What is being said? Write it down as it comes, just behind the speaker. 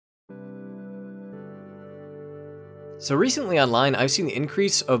So recently online, I've seen the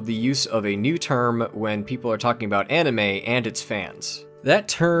increase of the use of a new term when people are talking about anime and its fans. That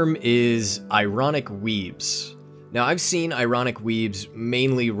term is ironic weebs. Now, I've seen ironic weebs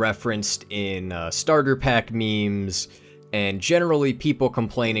mainly referenced in starter pack memes, and generally people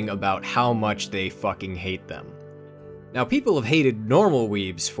complaining about how much they fucking hate them. Now, people have hated normal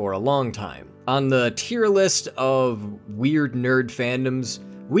weebs for a long time. On the tier list of weird nerd fandoms,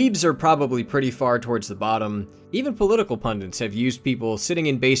 weebs are probably pretty far towards the bottom. Even political pundits have used people sitting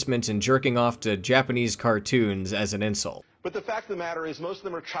in basements and jerking off to Japanese cartoons as an insult. But the fact of the matter is most of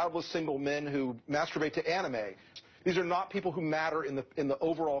them are childless single men who masturbate to anime. These are not people who matter in the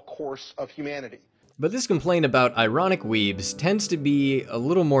overall course of humanity. But this complaint about ironic weebs tends to be a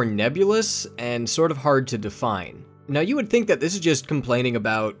little more nebulous and sort of hard to define. Now, you would think that this is just complaining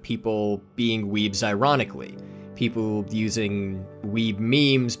about people being weebs ironically. People using weeb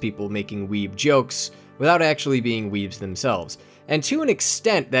memes, people making weeb jokes, without actually being weebs themselves. And to an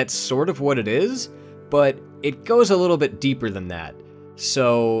extent, that's sort of what it is, but it goes a little bit deeper than that.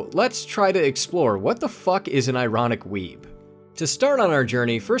 So let's try to explore what the fuck is an ironic weeb. To start on our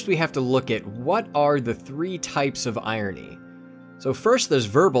journey, first we have to look at what are the three types of irony. So first there's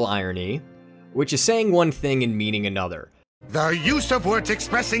verbal irony, which is saying one thing and meaning another. The use of words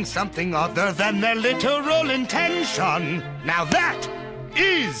expressing something other than their literal intention. Now that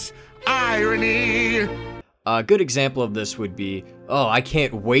is irony. A good example of this would be, oh, I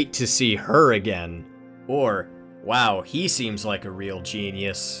can't wait to see her again. Or, wow, he seems like a real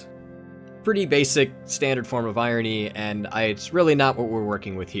genius. Pretty basic, standard form of irony, and it's really not what we're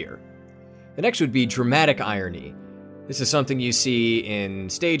working with here. The next would be dramatic irony. This is something you see in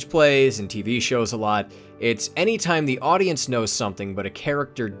stage plays and TV shows a lot. It's anytime the audience knows something but a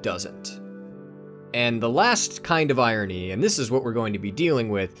character doesn't. And the last kind of irony, and this is what we're going to be dealing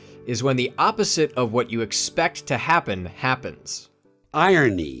with, is when the opposite of what you expect to happen happens.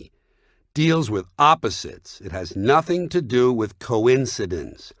 Irony deals with opposites. It has nothing to do with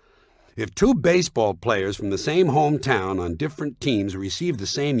coincidence. If two baseball players from the same hometown on different teams receive the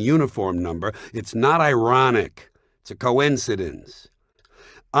same uniform number, it's not ironic. It's a coincidence.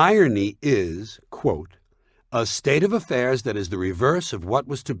 Irony is, quote, a state of affairs that is the reverse of what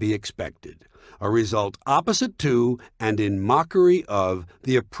was to be expected, a result opposite to and in mockery of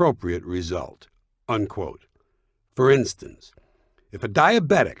the appropriate result, unquote. For instance, if a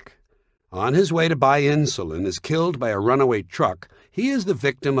diabetic on his way to buy insulin is killed by a runaway truck, he is the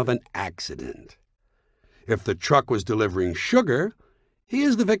victim of an accident. If the truck was delivering sugar, he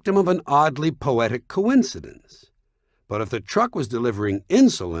is the victim of an oddly poetic coincidence. But if the truck was delivering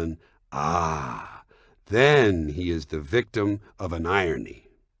insulin, then he is the victim of an irony.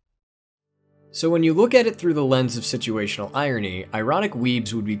 So when you look at it through the lens of situational irony, ironic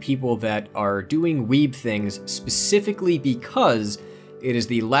weebs would be people that are doing weeb things specifically because it is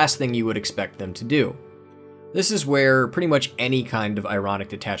the last thing you would expect them to do. This is where pretty much any kind of ironic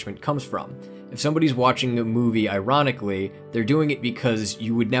detachment comes from. If somebody's watching a movie ironically, they're doing it because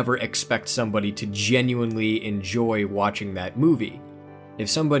you would never expect somebody to genuinely enjoy watching that movie. If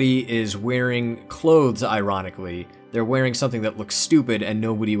somebody is wearing clothes ironically, they're wearing something that looks stupid and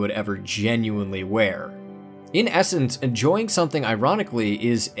nobody would ever genuinely wear. In essence, enjoying something ironically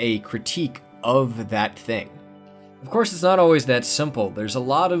is a critique of that thing. Of course, it's not always that simple. There's a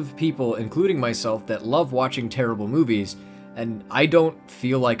lot of people, including myself, that love watching terrible movies, and I don't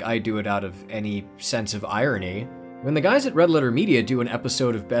feel like I do it out of any sense of irony. When the guys at Red Letter Media do an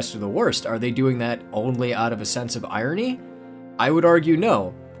episode of Best of the Worst, are they doing that only out of a sense of irony? I would argue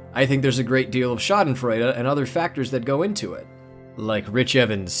no. I think there's a great deal of schadenfreude and other factors that go into it. Like Rich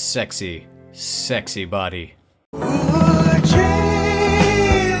Evans' sexy, sexy body.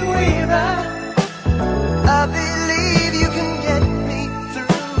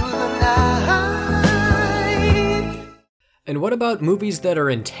 And what about movies that are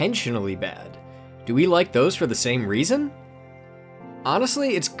intentionally bad? Do we like those for the same reason?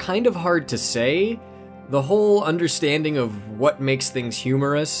 Honestly, it's kind of hard to say. The whole understanding of what makes things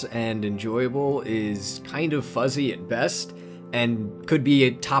humorous and enjoyable is kind of fuzzy at best, and could be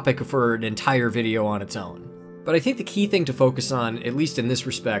a topic for an entire video on its own. But I think the key thing to focus on, at least in this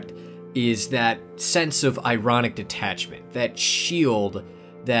respect, is that sense of ironic detachment, that shield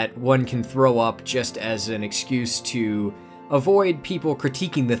that one can throw up just as an excuse to avoid people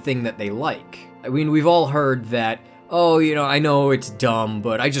critiquing the thing that they like. I mean, we've all heard that, oh, you know, I know it's dumb,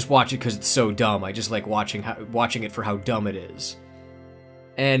 but I just watch it because it's so dumb. I just like watching it for how dumb it is.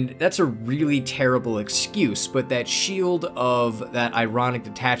 And that's a really terrible excuse, but that shield of that ironic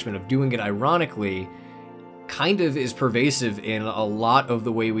detachment, of doing it ironically, kind of is pervasive in a lot of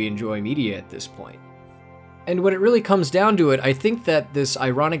the way we enjoy media at this point. And when it really comes down to it, I think that this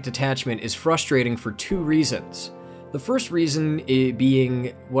ironic detachment is frustrating for two reasons. The first reason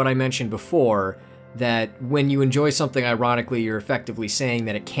being what I mentioned before, that when you enjoy something ironically, you're effectively saying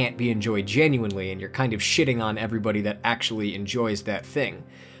that it can't be enjoyed genuinely, and you're kind of shitting on everybody that actually enjoys that thing.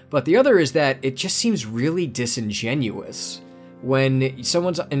 But the other is that it just seems really disingenuous. When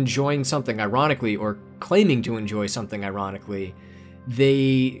someone's enjoying something ironically, or claiming to enjoy something ironically,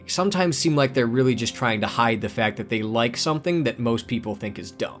 they sometimes seem like they're really just trying to hide the fact that they like something that most people think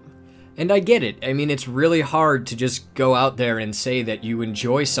is dumb. And I get it. I mean, it's really hard to just go out there and say that you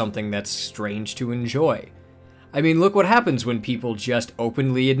enjoy something that's strange to enjoy. I mean, look what happens when people just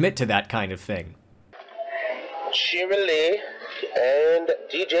openly admit to that kind of thing. Cheerily and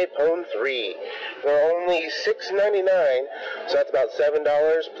DJ Pone 3 for only $6.99, so that's about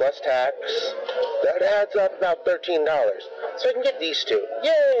 $7 plus tax. That adds up about $13, so I can get these two.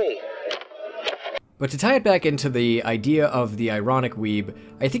 Yay! But to tie it back into the idea of the ironic weeb,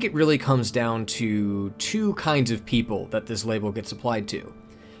 I think it really comes down to two kinds of people that this label gets applied to.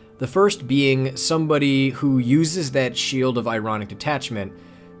 The first being somebody who uses that shield of ironic detachment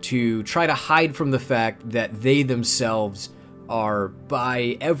to try to hide from the fact that they themselves are,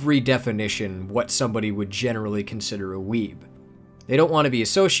 by every definition, what somebody would generally consider a weeb. They don't want to be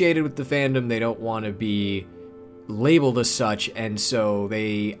associated with the fandom, they don't want to be labeled as such, and so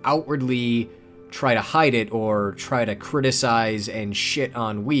they outwardly try to hide it or try to criticize and shit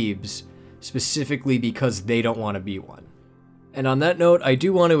on weebs, specifically because they don't want to be one. And on that note, I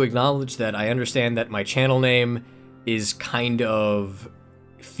do want to acknowledge that I understand that my channel name is kind of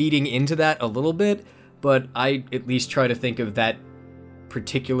feeding into that a little bit, but I at least try to think of that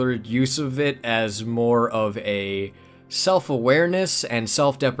particular use of it as more of a self-awareness and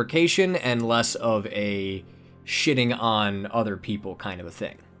self-deprecation and less of a shitting on other people kind of a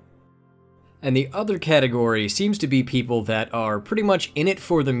thing. And the other category seems to be people that are pretty much in it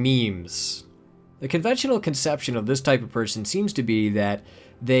for the memes. The conventional conception of this type of person seems to be that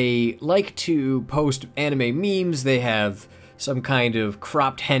they like to post anime memes, they have some kind of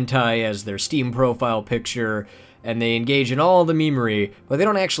cropped hentai as their Steam profile picture, and they engage in all the memery, but they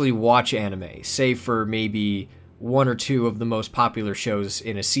don't actually watch anime, save for maybe one or two of the most popular shows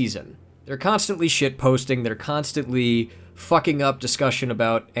in a season. They're constantly shitposting, they're constantly fucking up discussion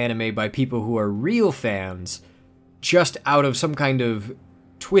about anime by people who are real fans, just out of some kind of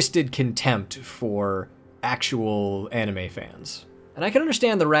twisted contempt for actual anime fans. And I can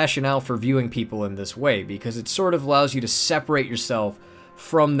understand the rationale for viewing people in this way, because it sort of allows you to separate yourself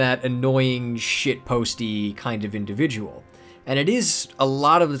from that annoying, shitposty kind of individual. And it is, a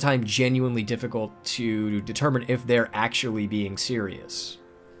lot of the time, genuinely difficult to determine if they're actually being serious.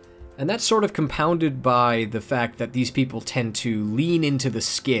 And that's sort of compounded by the fact that these people tend to lean into the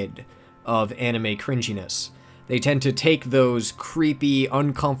skid of anime cringiness. They tend to take those creepy,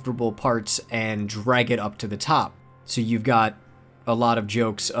 uncomfortable parts and drag it up to the top. So you've got a lot of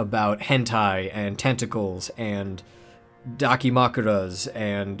jokes about hentai and tentacles and dakimakuras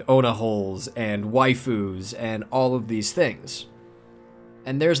and onaholes and waifus and all of these things.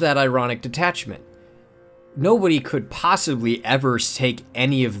 And there's that ironic detachment. Nobody could possibly ever take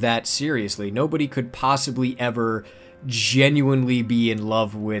any of that seriously. Nobody could possibly ever genuinely be in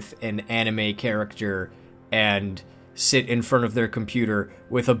love with an anime character and sit in front of their computer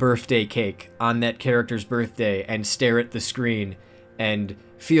with a birthday cake on that character's birthday and stare at the screen and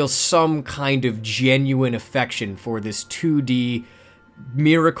feel some kind of genuine affection for this 2D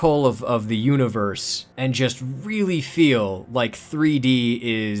miracle of the universe and just really feel like 3D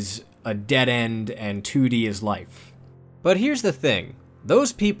is a dead end and 2D is life. But here's the thing,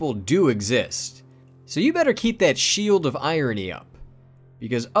 those people do exist, so you better keep that shield of irony up,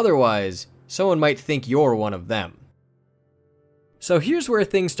 because otherwise someone might think you're one of them. So here's where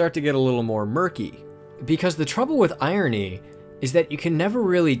things start to get a little more murky, because the trouble with irony is that you can never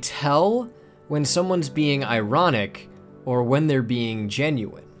really tell when someone's being ironic or when they're being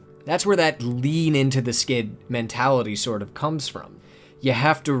genuine. That's where that lean into the skid mentality sort of comes from. You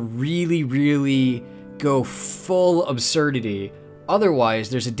have to really, really go full absurdity, otherwise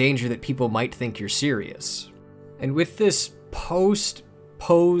there's a danger that people might think you're serious. And with this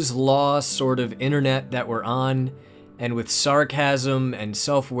post-pose law sort of internet that we're on, and with sarcasm and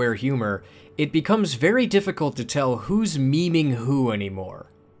self-aware humor, it becomes very difficult to tell who's memeing who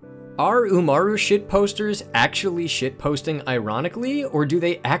anymore. Are Umaru shitposters actually shitposting ironically, or do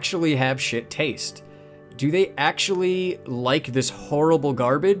they actually have shit taste? Do they actually like this horrible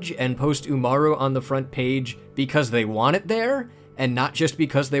garbage and post Umaru on the front page because they want it there, and not just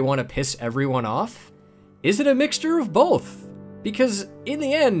because they want to piss everyone off? Is it a mixture of both? Because in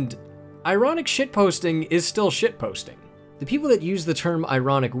the end, ironic shitposting is still shitposting. The people that use the term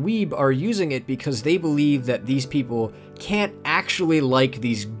ironic weeb are using it because they believe that these people can't actually like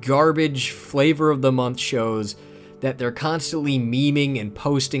these garbage flavor of the month shows that they're constantly memeing and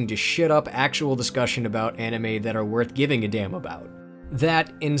posting to shit up actual discussion about anime that are worth giving a damn about.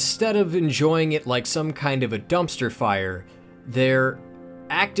 That instead of enjoying it like some kind of a dumpster fire, they're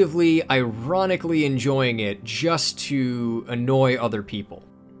actively, ironically enjoying it just to annoy other people.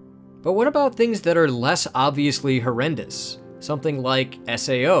 But what about things that are less obviously horrendous? Something like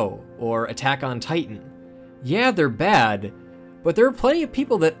SAO or Attack on Titan. Yeah, they're bad, but there are plenty of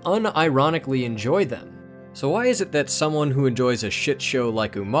people that unironically enjoy them. So why is it that someone who enjoys a shit show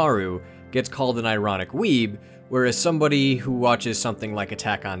like Umaru gets called an ironic weeb, whereas somebody who watches something like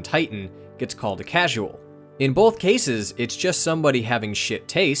Attack on Titan gets called a casual? In both cases, it's just somebody having shit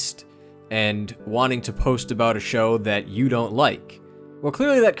taste and wanting to post about a show that you don't like. Well,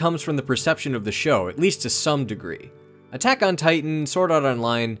 clearly that comes from the perception of the show, at least to some degree. Attack on Titan, Sword Art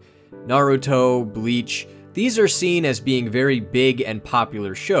Online, Naruto, Bleach, these are seen as being very big and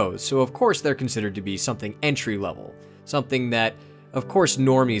popular shows, so of course they're considered to be something entry-level, something that, of course,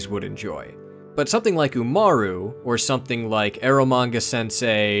 normies would enjoy. But something like Umaru, or something like Eromanga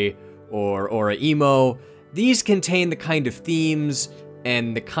Sensei, or Oraimo, these contain the kind of themes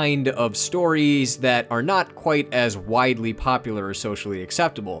and the kind of stories that are not quite as widely popular or socially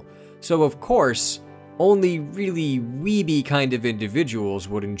acceptable. So of course, only really weeby kind of individuals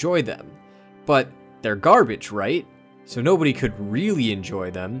would enjoy them. But they're garbage, right? So nobody could really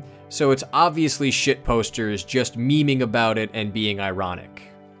enjoy them, so it's obviously shitposters just memeing about it and being ironic.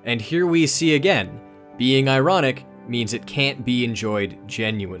 And here we see again, being ironic means it can't be enjoyed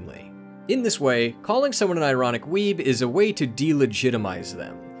genuinely. In this way, calling someone an ironic weeb is a way to delegitimize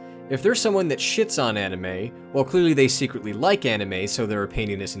them. If there's someone that shits on anime, well, clearly they secretly like anime, so their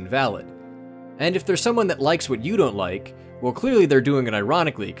opinion is invalid. And if there's someone that likes what you don't like, well, clearly they're doing it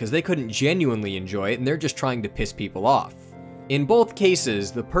ironically because they couldn't genuinely enjoy it and they're just trying to piss people off. In both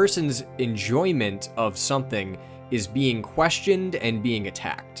cases, the person's enjoyment of something is being questioned and being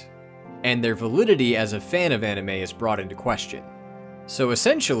attacked, and their validity as a fan of anime is brought into question. So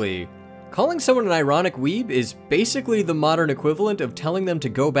essentially, calling someone an ironic weeb is basically the modern equivalent of telling them to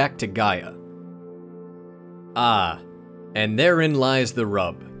go back to Gaia. Ah, and therein lies the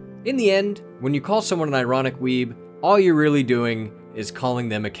rub. In the end, when you call someone an ironic weeb, all you're really doing is calling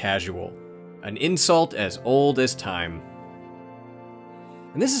them a casual. An insult as old as time.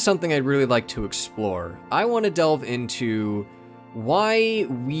 And this is something I'd really like to explore. I want to delve into why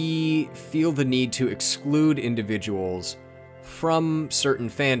we feel the need to exclude individuals from certain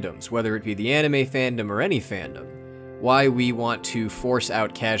fandoms, whether it be the anime fandom or any fandom. Why we want to force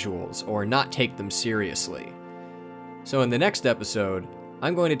out casuals or not take them seriously. So in the next episode,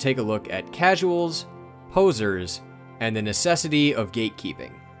 I'm going to take a look at casuals, posers, and the necessity of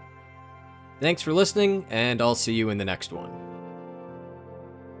gatekeeping. Thanks for listening, and I'll see you in the next one.